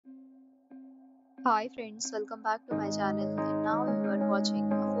Hi friends, welcome back to my channel and now you are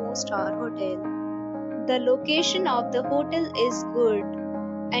watching a 4-star hotel. The location of the hotel is good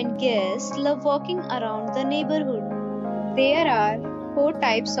and guests love walking around the neighborhood. There are 4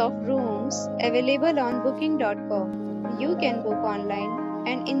 types of rooms available on booking.com. You can book online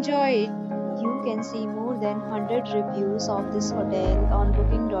and enjoy it. You can see more than 100 reviews of this hotel on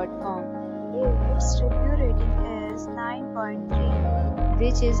booking.com. Its review rating is 9.3,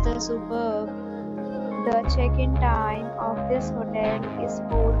 which is the superb. The check-in time of this hotel is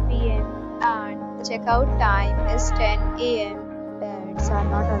 4 p.m. and the checkout time is 10 a.m. Pets are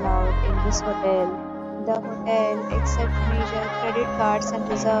not allowed in this hotel. The hotel accepts major credit cards and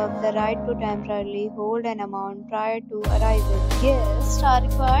reserves the right to temporarily hold an amount prior to arrival. Guests are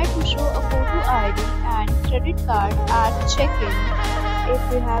required to show a photo ID and credit card at check-in. If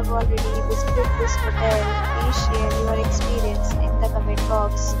you have already visited this hotel, please share your experience in the comment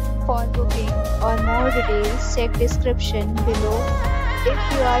box. For booking or more details, check description below. If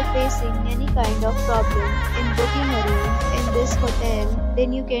you are facing any kind of problem in booking a room in this hotel,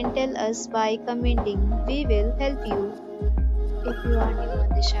 then you can tell us by commenting. We will help you. If you are new on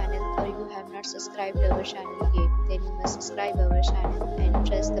this channel or you have not subscribed our channel yet, then you must subscribe our channel and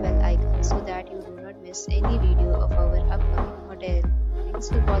press the bell icon so that you do not miss any video of our upcoming hotel. Thanks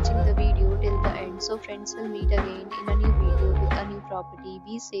for watching the video till the end. So friends, will meet again in a new video with a new property.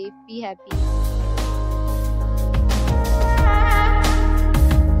 Be safe, be happy.